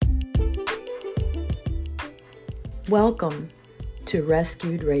Welcome to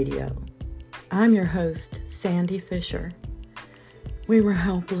Rescued Radio. I'm your host, Sandy Fisher. We were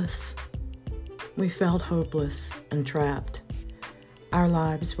helpless. We felt hopeless and trapped. Our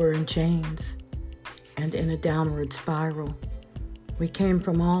lives were in chains and in a downward spiral. We came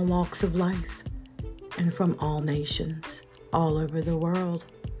from all walks of life and from all nations, all over the world.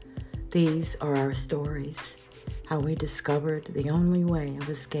 These are our stories, how we discovered the only way of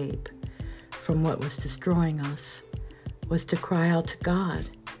escape from what was destroying us was to cry out to God,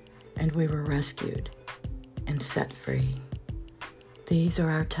 and we were rescued and set free. These are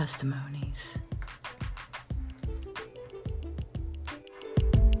our testimonies.